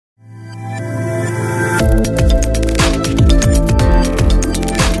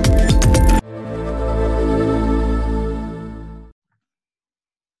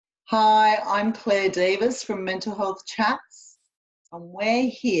Hi, I'm Claire Davis from Mental Health Chats, and we're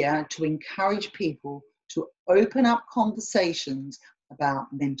here to encourage people to open up conversations about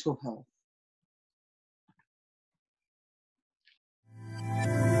mental health.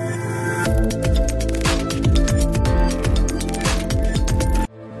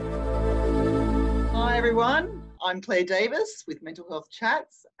 Hi everyone, I'm Claire Davis with Mental Health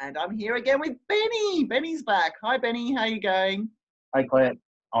Chats, and I'm here again with Benny. Benny's back. Hi Benny, how are you going? Hey Claire,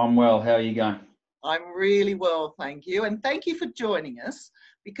 I'm well. How are you going? I'm really well, thank you. And thank you for joining us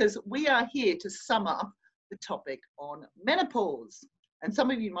because we are here to sum up the topic on menopause. And some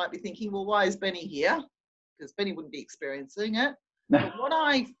of you might be thinking, well, why is Benny here? Because Benny wouldn't be experiencing it. But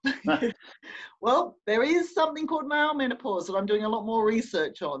well, there is something called male menopause that I'm doing a lot more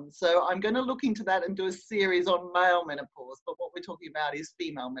research on. So I'm going to look into that and do a series on male menopause. But what we're talking about is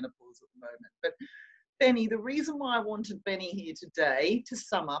female menopause at the moment. But Benny, the reason why I wanted Benny here today to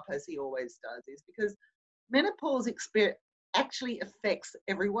sum up, as he always does, is because menopause actually affects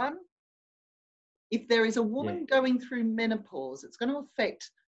everyone. If there is a woman going through menopause, it's going to affect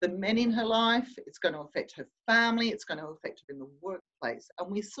the men in her life, it's going to affect her family, it's going to affect her in the workplace.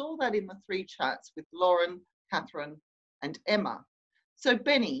 And we saw that in the 3 chats with Lauren, Catherine, and Emma. So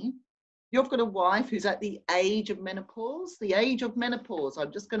Benny, you've got a wife who's at the age of menopause. The age of menopause,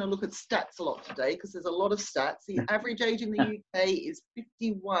 I'm just going to look at stats a lot today because there's a lot of stats. The average age in the UK is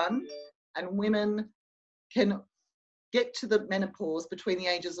 51, and women can get to the menopause between the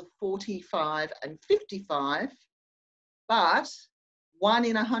ages of 45 and 55, but 1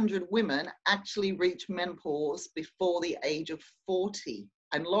 in 100 women actually reach menopause before the age of 40.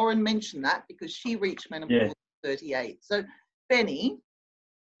 And Lauren mentioned that because she reached menopause at 38. So Benny,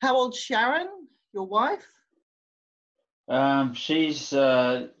 how old's Sharon, your wife? She's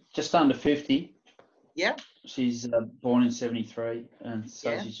just under 50. Yeah. She's born in 73, and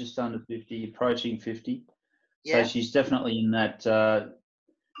so she's just under 50, approaching 50. So she's definitely in that 35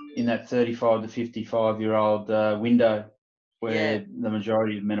 to 55-year-old window where the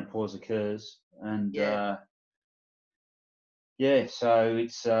majority of menopause occurs. And so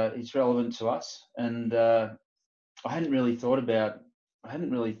it's relevant to us. And I hadn't really thought about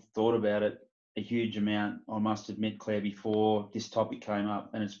it a huge amount, I must admit, Claire, before this topic came up,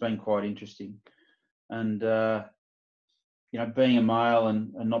 and it's been quite interesting. And being a male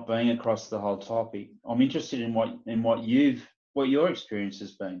and not being across the whole topic, I'm interested in what your experience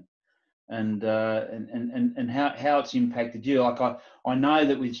has been, and how it's impacted you. Like I know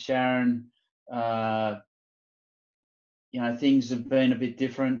that with Sharon, things have been a bit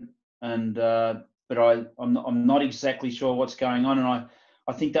different, and but I'm not exactly sure what's going on, and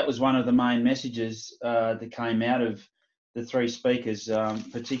I think that was one of the main messages that came out of the 3 speakers,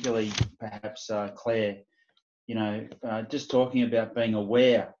 particularly perhaps Claire. Just talking about being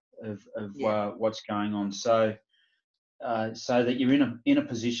aware of what's going on, so that you're in a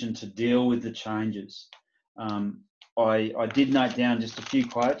position to deal with the changes. I did note down just a few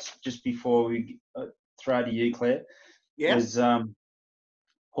quotes just before we throw to you, Claire. Was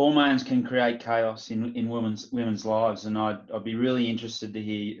hormones can create chaos in women's lives, and I'd be really interested to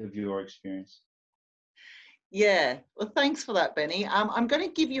hear of your experience. Yeah, well, thanks for that, Benny. I'm going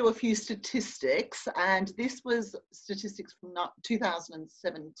to give you a few statistics, and this was statistics from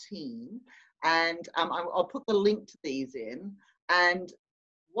 2017, and I'll put the link to these in. And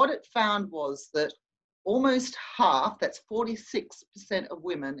what it found was that almost half, that's 46% of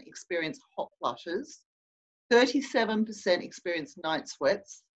women, experience hot flushes, 37% experience night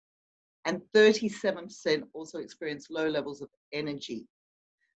sweats, and 37% also experience low levels of energy.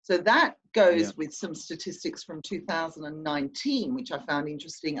 So that goes with some statistics from 2019, which I found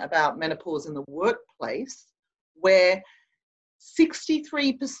interesting, about menopause in the workplace, where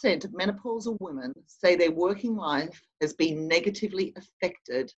 63% of menopausal women say their working life has been negatively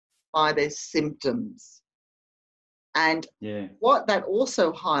affected by their symptoms. And what that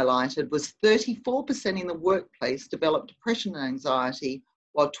also highlighted was 34% in the workplace developed depression and anxiety,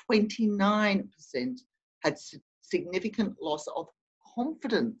 while 29% had significant loss of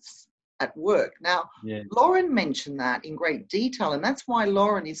confidence at work. Now, Lauren mentioned that in great detail, and that's why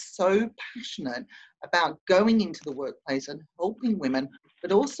Lauren is so passionate about going into the workplace and helping women,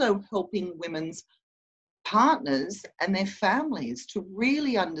 but also helping women's partners and their families to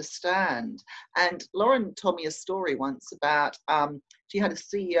really understand. And Lauren told me a story once about she had a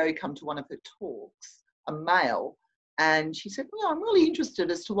CEO come to one of her talks, a male, and she said, well, I'm really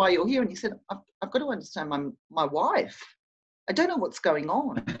interested as to why you're here. And he said, I've got to understand my wife. I don't know what's going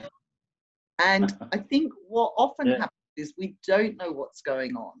on. And I think what often happens is we don't know what's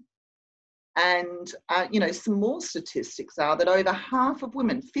going on. And, some more statistics are that over half of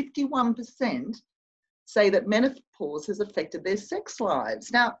women, 51%, say that menopause has affected their sex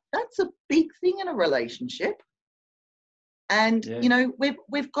lives. Now, that's a big thing in a relationship. And,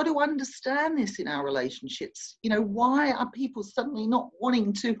 we've got to understand this in our relationships. Why are people suddenly not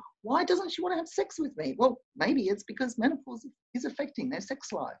wanting to, why doesn't she want to have sex with me? Well, maybe it's because menopause is affecting their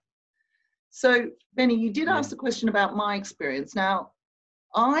sex life. So, Benny, you did ask the question about my experience. Now,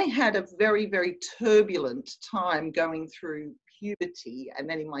 I had a very, very turbulent time going through puberty and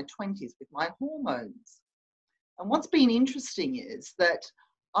then in my 20s with my hormones. And what's been interesting is that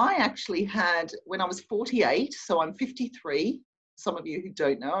I actually had, when I was 48, so I'm 53, some of you who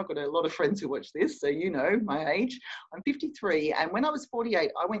don't know, I've got a lot of friends who watch this, so you know my age. I'm 53, and when I was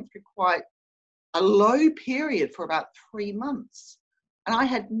 48, I went through quite a low period for about 3 months. And I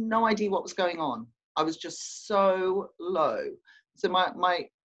had no idea what was going on. I was just so low. So one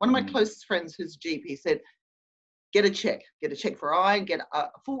of my closest friends who's a GP said, get a check for eye, get a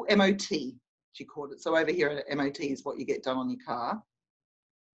full MOT, she called it. So over here, an MOT is what you get done on your car.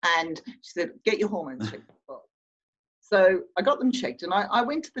 And she said, get your hormones checked. So I got them checked, and I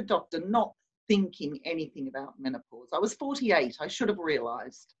went to the doctor not thinking anything about menopause. I was 48, I should have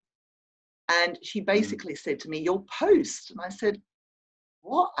realized. And she basically said to me, you're post. And I said,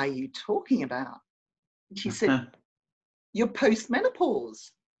 what are you talking about? And she said, you're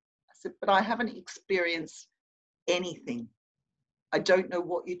post-menopause. I said, but I haven't experienced anything. I don't know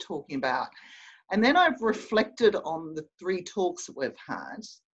what you're talking about. And then I've reflected on the 3 talks that we've had,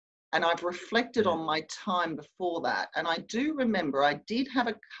 and I've reflected on my time before that. And I do remember I did have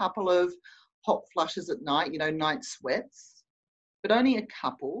a couple of hot flushes at night, night sweats, but only a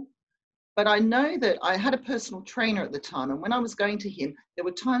couple. But I know that I had a personal trainer at the time, and when I was going to him, there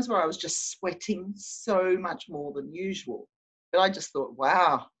were times where I was just sweating so much more than usual. But I just thought,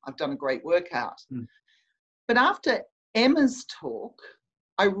 wow, I've done a great workout. But after Emma's talk,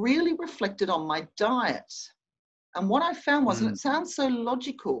 I really reflected on my diet. And what I found was, and it sounds so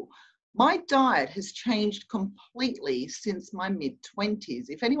logical, my diet has changed completely since my mid-20s.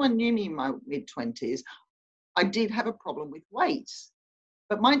 If anyone knew me in my mid-20s, I did have a problem with weight.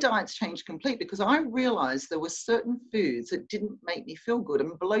 But my diet's changed completely because I realized there were certain foods that didn't make me feel good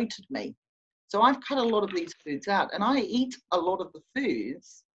and bloated me. So I've cut a lot of these foods out, and I eat a lot of the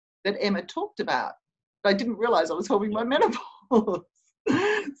foods that Emma talked about. But I didn't realize I was helping my menopause.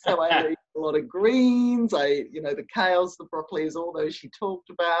 So I eat a lot of greens, the kales, the broccolis, all those she talked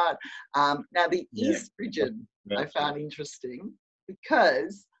about. Now the estrogen I found interesting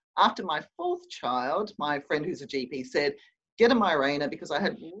because after my 4th child, my friend who's a GP said, get a Mirena because I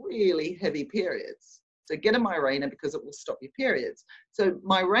had really heavy periods. So get a Mirena because it will stop your periods. So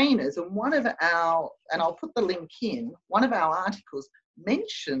Mirenas, and one of our, and I'll put the link in, one of our articles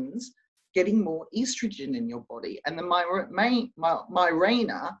mentions getting more estrogen in your body. And the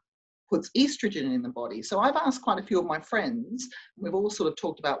Mirena puts estrogen in the body. So I've asked quite a few of my friends, we've all sort of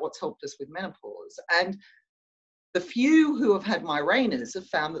talked about what's helped us with menopause. And the few who have had Mirenas have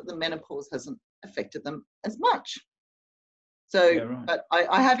found that the menopause hasn't affected them as much. So, but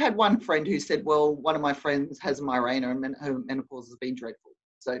I have had one friend who said, well, one of my friends has a Mirena and her menopause has been dreadful.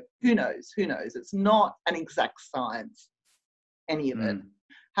 So who knows? It's not an exact science, any of it.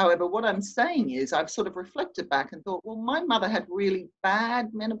 However, what I'm saying is I've sort of reflected back and thought, well, my mother had really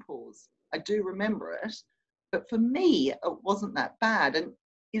bad menopause. I do remember it. But for me, it wasn't that bad. And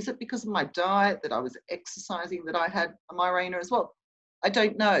is it because of my diet, that I was exercising, that I had a Mirena as well? I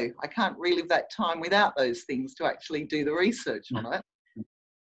don't know. I can't relive that time without those things to actually do the research on it.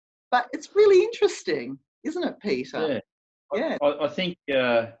 But it's really interesting, isn't it, Peter? Yeah. I think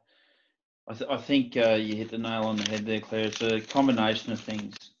I think you hit the nail on the head there, Claire. It's a combination of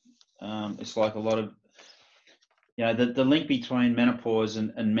things. It's like a lot of, the link between menopause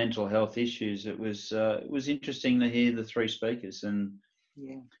and mental health issues. It was interesting to hear the 3 speakers, and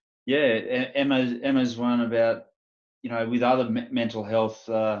Emma's one about, with other mental health.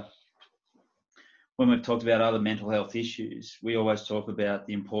 When we've talked about other mental health issues, we always talk about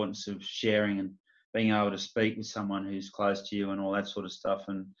the importance of sharing and being able to speak with someone who's close to you and all that sort of stuff.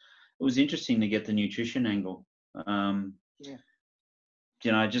 And it was interesting to get the nutrition angle.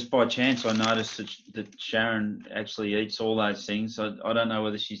 Just by chance, I noticed that Sharon actually eats all those things. I don't know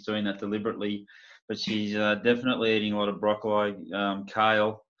whether she's doing that deliberately, but she's definitely eating a lot of broccoli,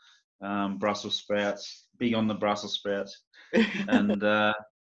 kale, Brussels sprouts, big on the Brussels sprouts. And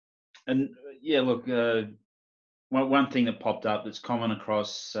look, one thing that popped up that's common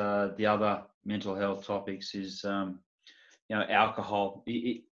across the other mental health topics is, alcohol.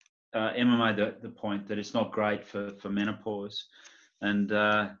 Emma made the point that it's not great for menopause. And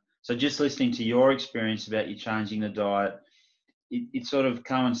So just listening to your experience about you changing the diet, it sort of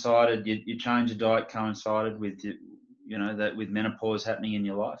coincided, you change the diet coincided with, that with menopause happening in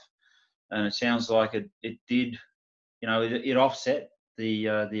your life. And it sounds like it did, it offset the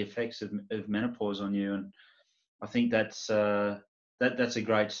effects of menopause on you. And I think that's a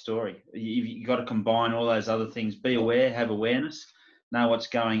great story. You've got to combine all those other things, be aware, have awareness, know what's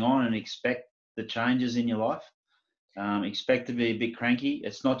going on, and expect the changes in your life. Expect to be a bit cranky.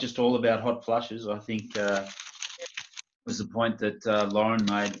 It's not just all about hot flushes. I think was the point that Lauren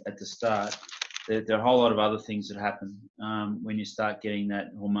made at the start. There are a whole lot of other things that happen when you start getting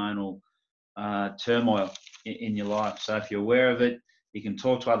that hormonal turmoil in your life. So if you're aware of it, you can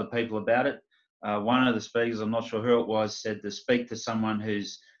talk to other people about it. One of the speakers, I'm not sure who it was, said to speak to someone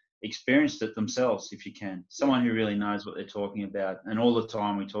who's experienced it themselves, if you can. Someone who really knows what they're talking about. And all the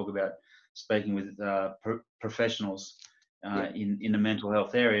time we talk about speaking with professionals in the mental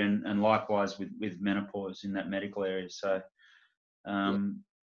health area, and likewise with menopause in that medical area. So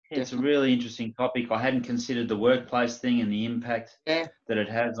it's a really interesting topic. I hadn't considered the workplace thing and the impact that it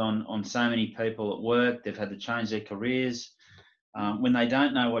has on so many people at work. They've had to change their careers when they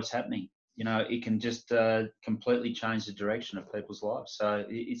don't know what's happening. It can just completely change the direction of people's lives. So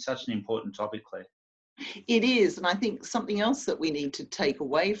it's such an important topic, Claire. It is. And I think something else that we need to take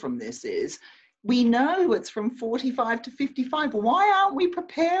away from this is, we know it's from 45 to 55. Why aren't we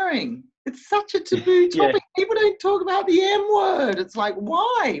preparing? It's such a taboo topic. People don't talk about the M word. It's like,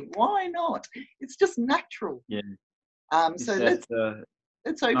 why? Why not? It's just natural. Yeah. So let's open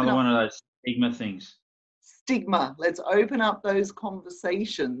another up one of those stigma things. Stigma. Let's open up those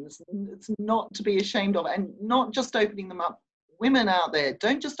conversations. It's not to be ashamed of, and not just opening them up. Women out there,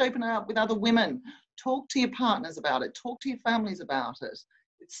 don't just open it up with other women. Talk to your partners about it. Talk to your families about it.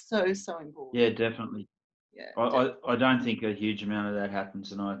 It's so, so important. Yeah, definitely. Yeah, I don't think a huge amount of that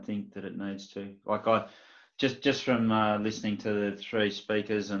happens, and I think that it needs to. Like just from listening to the three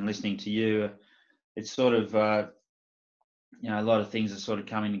speakers and listening to you, it's sort of a lot of things are sort of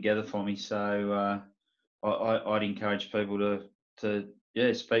coming together for me. So I'd encourage people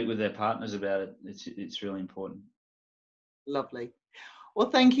to speak with their partners about it. It's really important. Lovely. Well,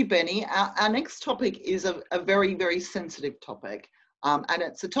 thank you, Benny. Our next topic is a very, very sensitive topic. And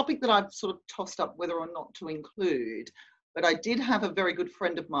it's a topic that I've sort of tossed up whether or not to include. But I did have a very good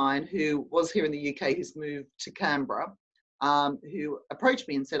friend of mine who was here in the UK, who's moved to Canberra, who approached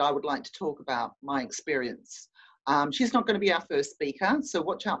me and said, I would like to talk about my experience. She's not going to be our first speaker, so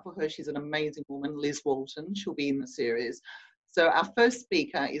watch out for her. She's an amazing woman, Liz Walton. She'll be in the series. So our first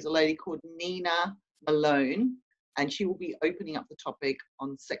speaker is a lady called Nina Malone, and she will be opening up the topic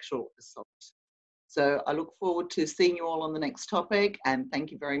on sexual assault. So I look forward to seeing you all on the next topic, and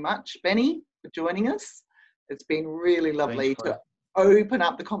thank you very much, Benny, for joining us. It's been really lovely to open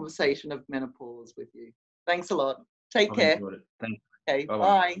up the conversation of menopause with you. Thanks a lot. Take care. Thanks. Okay,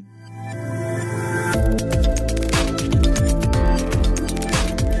 bye.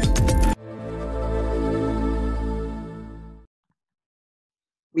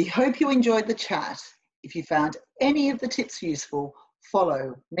 We hope you enjoyed the chat. If you found any of the tips useful,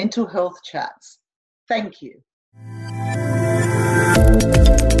 follow Mental Health Chats. Thank you.